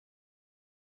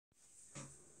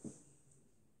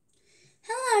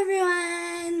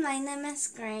my name is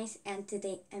Grace, and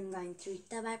today I'm going to read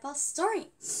the Bible story.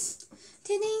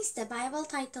 Today's Bible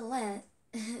title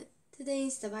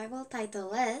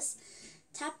is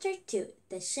Chapter 2.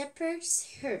 The Shepherds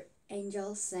Heard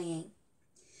Angels Singing.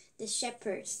 The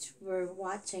shepherds were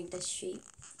watching the sheep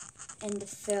in the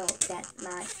field that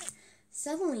night.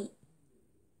 Suddenly,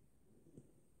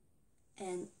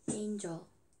 an angel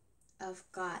of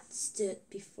God stood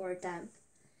before them.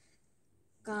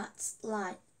 God's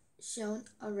light shone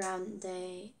all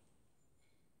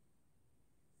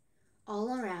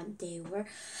around. They were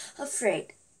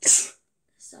afraid.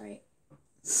 Sorry.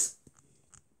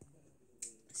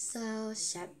 So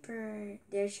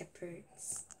they're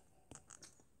shepherds.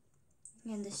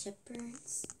 And the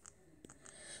shepherds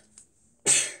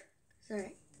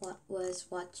was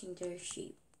watching their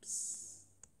sheep.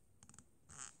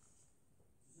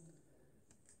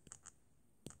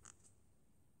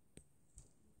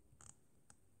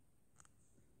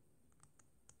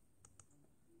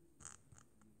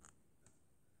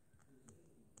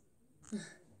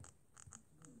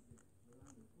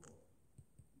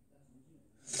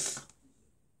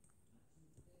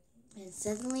 And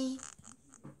suddenly,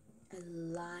 a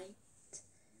light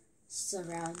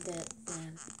surrounded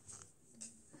them.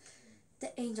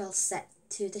 The angel said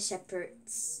to the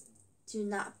shepherds, "Do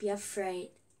not be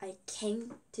afraid. I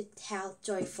came to tell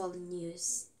joyful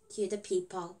news to the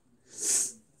people."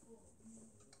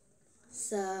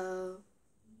 So,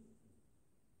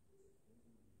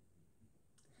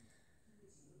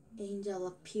 angel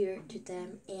appeared to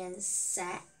them and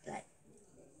said,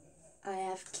 I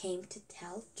have came to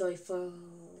tell joyful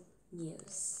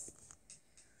news.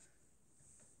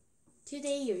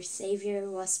 Today your Savior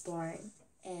was born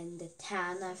in the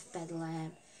town of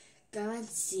Bethlehem. Go and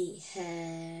see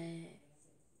her.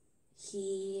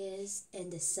 He is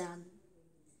the Son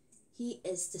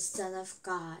of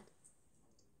God.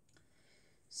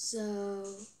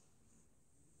 So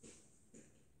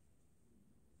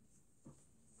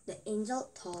the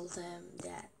angel told them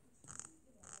that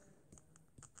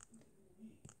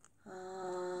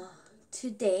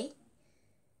today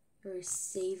your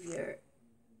Savior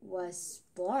was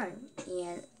born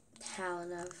in the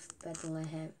town of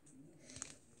Bethlehem,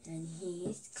 and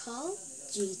he's called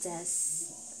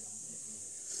Jesus.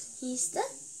 He's the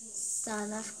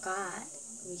Son of God.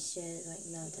 We should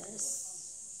know this.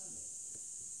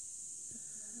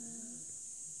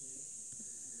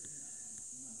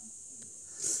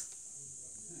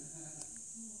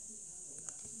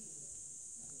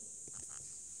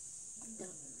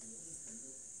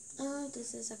 Oh,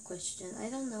 this is a question. I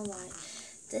don't know why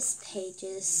this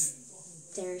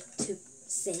there are two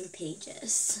same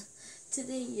pages.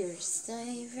 Today your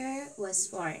Savior was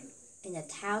born in the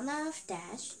town of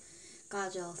Dash.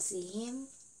 God will see him.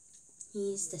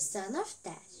 He's the Son of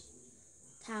Dash,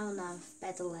 town of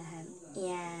Bethlehem,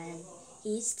 and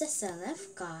he's the Son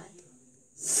of God.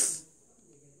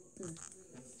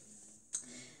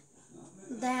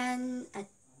 Then a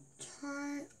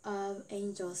choir of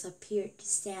angels appeared to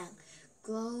sing,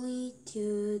 "Glory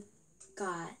to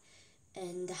God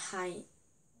in the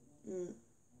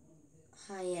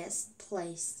highest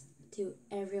place, to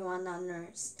everyone on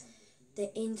earth."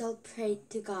 The angel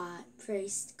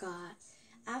praised God.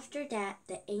 After that,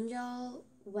 the angel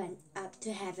went up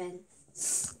to heaven.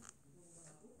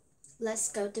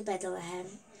 Let's go to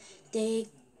Bethlehem.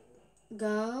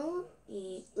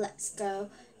 Let's go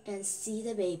and see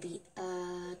the baby,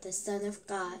 the Son of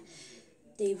God.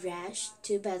 They rushed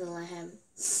to Bethlehem.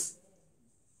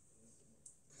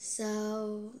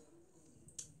 So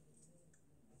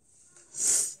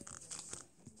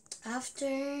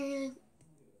after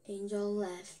angel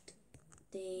left,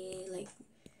 they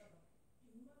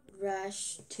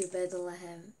rushed to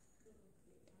Bethlehem.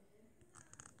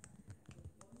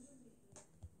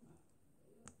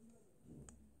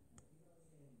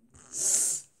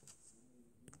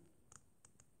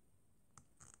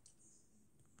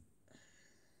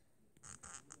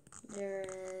 There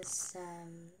is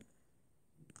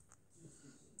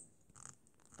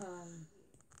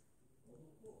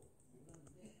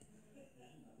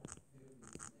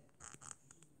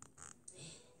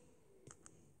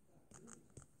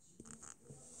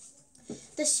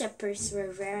the shepherds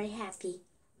were very happy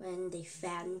when they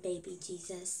found baby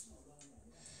Jesus.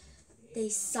 They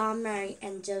saw Mary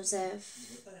and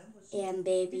Joseph and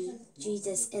baby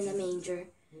Jesus in the manger.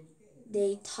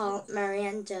 They told Mary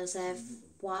and Joseph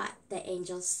what the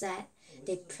angel said.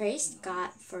 They praised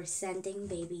God for sending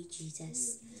baby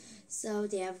Jesus. So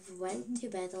they went to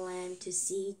Bethlehem to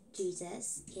see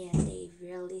Jesus, and they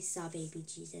really saw baby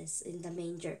Jesus in the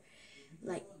manger,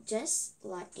 just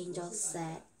like angel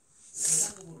said.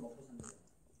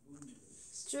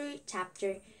 history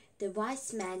chapter, the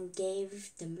wise man gave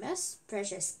the most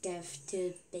precious gift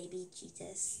to baby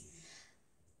Jesus.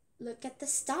 Look at the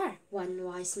star, one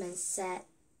wise man said.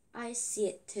 I see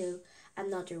it too,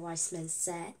 another wise man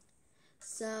said.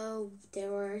 So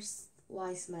there were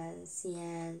wise men,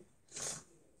 and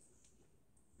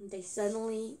they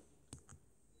suddenly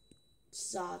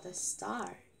saw the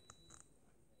star.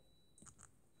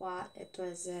 What? It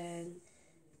was in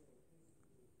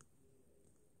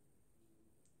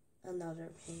another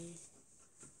page.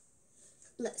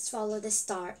 Let's follow the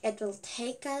star. It will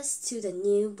take us to the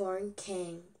newborn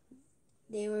king.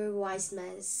 They were wise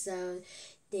men, so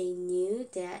they knew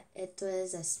that it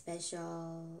was a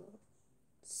special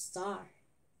star.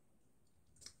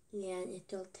 And it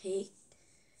will take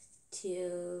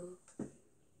to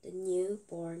the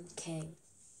newborn king.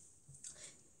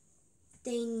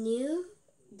 They knew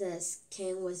this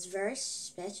king was very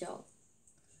special.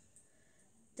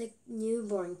 The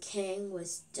newborn king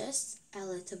was just a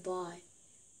little boy,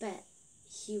 but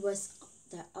he was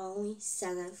the only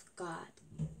son of God.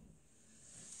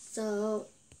 So,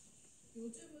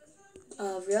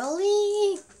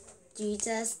 really,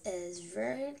 Jesus is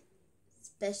very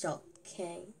special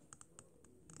king.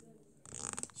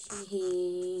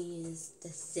 He is the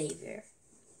Savior.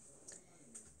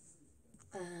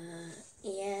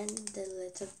 And the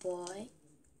little boy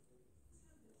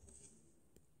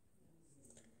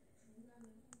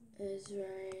is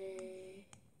very...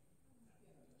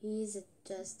 He's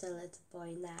just a little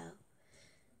boy now.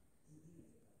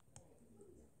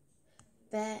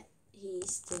 But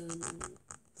he's the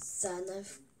Son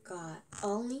of God,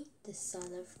 only the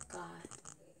Son of God.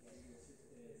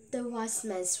 The wise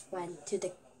men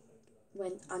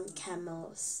went on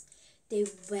camels. They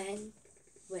went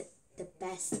with the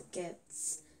best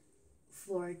gifts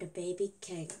for the baby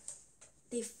king.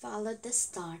 They followed the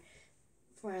star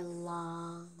for a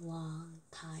long, long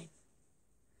time.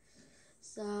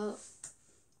 So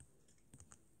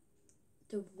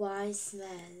the wise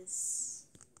men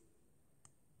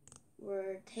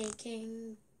were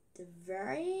taking the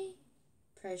very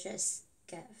precious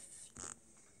gift,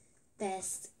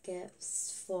 best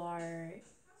gifts for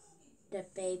the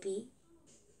baby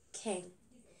king,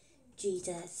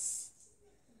 Jesus.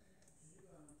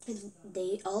 And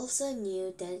they also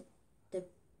knew that the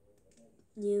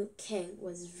new king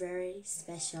was very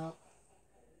special.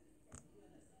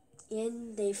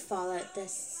 And they followed the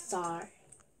star.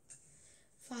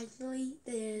 Finally,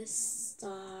 the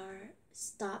star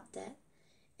stopped it.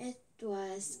 It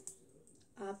was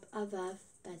up above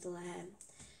Bethlehem.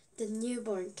 The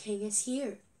newborn king is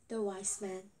here, the wise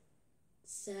man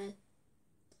said.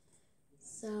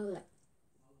 So,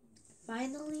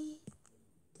 finally,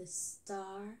 the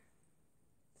star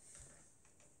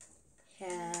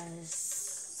has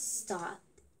stopped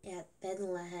at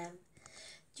Bethlehem.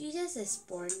 Jesus is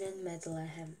born in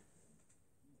Bethlehem.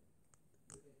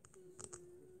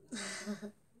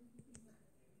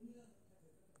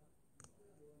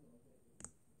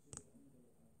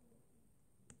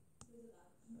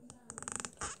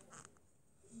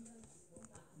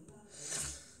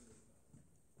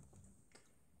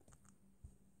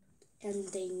 And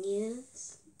they knew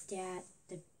that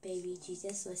the baby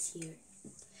Jesus was here.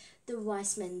 The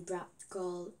wise men brought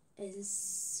gold and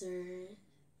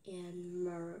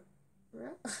myrrh.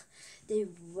 They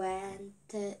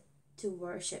wanted to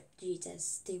worship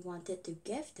Jesus. They wanted to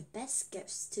give the best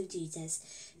gifts to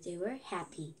Jesus. They were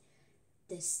happy.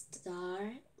 The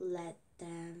star led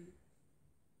them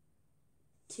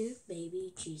to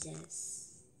baby Jesus.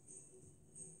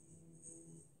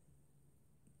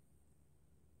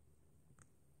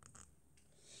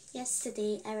 Yes,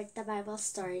 today I read the Bible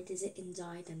story. Did you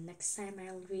enjoy? The next time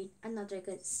I'll read another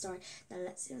good story. Now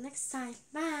let's see you next time.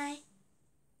 Bye!